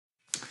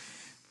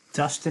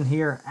Dustin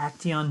here,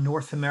 Action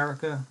North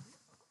America.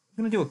 I'm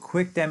going to do a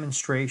quick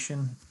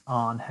demonstration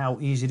on how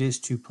easy it is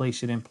to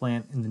place an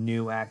implant in the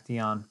new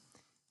Action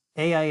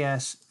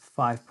AIS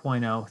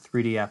 5.0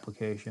 3D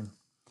application.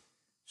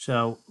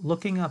 So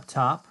looking up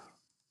top,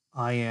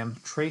 I am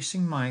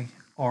tracing my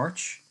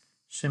arch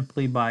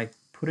simply by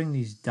putting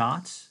these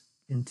dots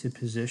into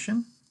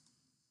position.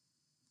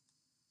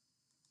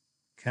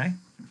 Okay.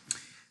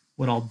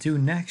 What I'll do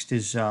next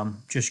is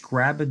just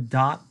grab a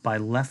dot by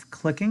left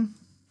clicking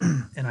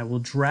and I will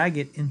drag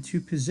it into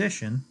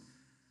position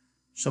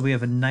so we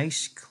have a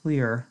nice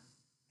clear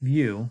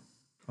view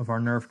of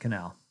our nerve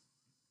canal.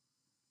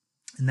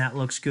 And that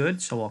looks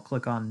good, so I'll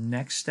click on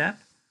next step.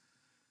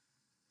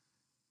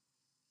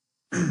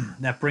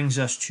 That brings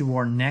us to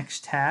our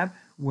next tab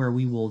where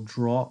we will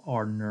draw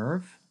our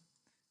nerve.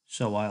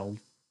 So I'll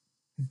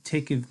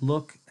take a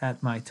look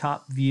at my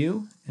top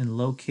view and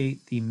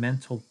locate the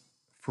mental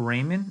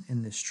foramen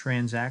in this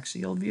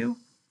transaxial view.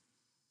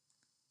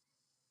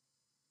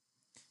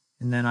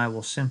 And then I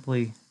will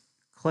simply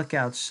click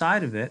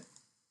outside of it,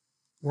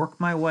 work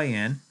my way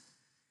in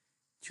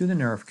to the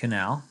nerve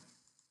canal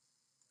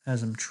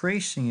as I'm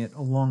tracing it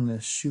along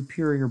the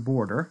superior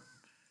border.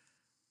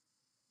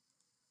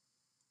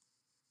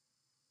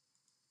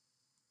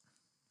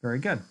 Very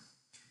good.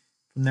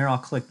 From there, I'll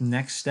click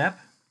next step.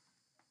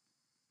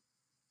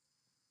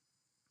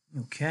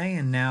 Okay,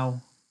 and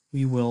now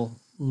we will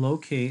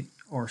locate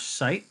our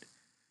site.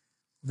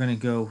 We're going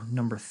to go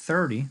number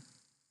 30,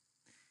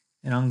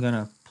 and I'm going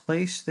to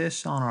place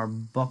this on our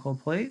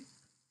buccal plate.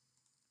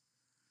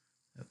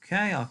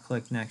 Okay, I'll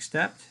click next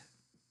step.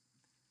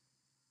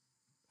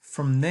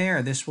 From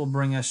there, this will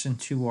bring us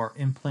into our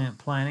implant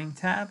planning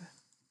tab,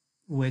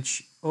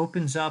 which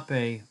opens up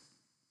a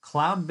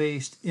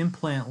cloud-based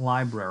implant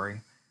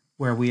library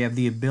where we have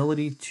the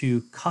ability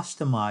to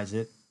customize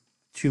it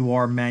to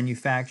our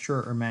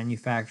manufacturer or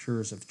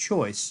manufacturers of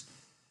choice.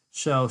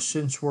 So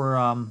since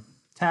we're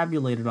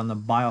tabulated on the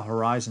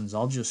BioHorizons,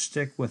 I'll just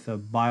stick with a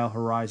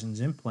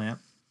BioHorizons implant.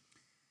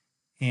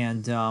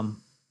 And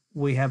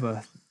we have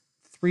a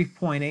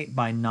 3.8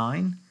 by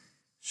 9.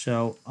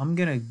 So I'm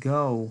going to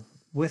go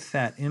with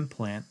that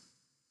implant.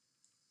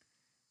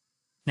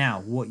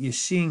 Now, what you're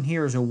seeing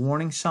here is a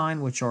warning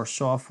sign which our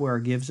software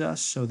gives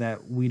us so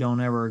that we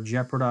don't ever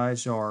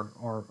jeopardize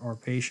our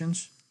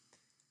patients'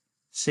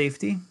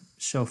 safety.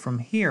 So from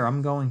here,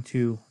 I'm going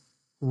to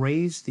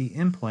raise the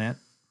implant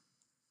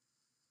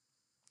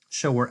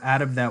so we're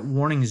out of that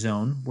warning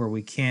zone where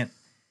we can't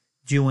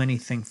do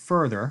anything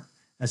further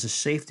as a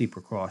safety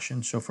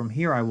precaution. So from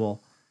here, I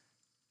will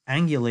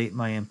angulate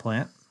my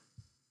implant.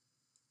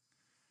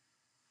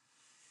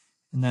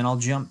 And then I'll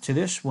jump to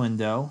this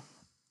window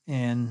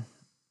and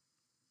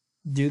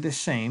do the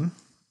same.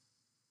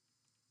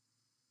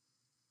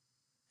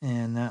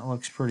 And that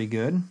looks pretty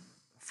good.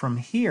 From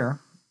here,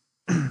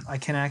 I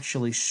can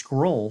actually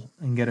scroll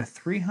and get a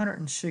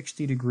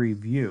 360-degree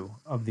view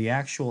of the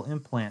actual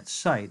implant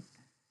site.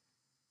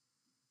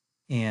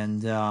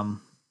 And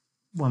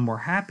when we're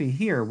happy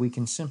here, we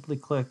can simply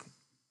click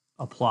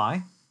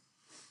apply.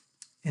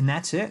 And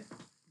that's it.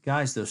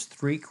 Guys, those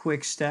 3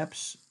 quick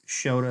steps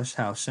showed us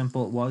how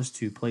simple it was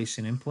to place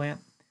an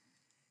implant.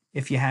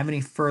 If you have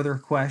any further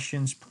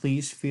questions,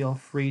 please feel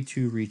free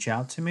to reach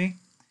out to me.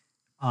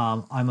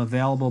 I'm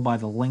available by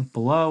the link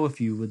below.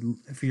 If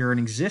you're an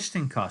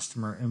existing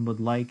customer and would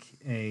like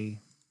a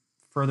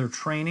further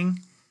training,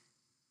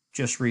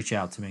 just reach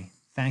out to me.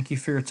 Thank you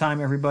for your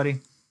time, everybody.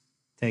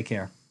 Take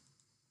care.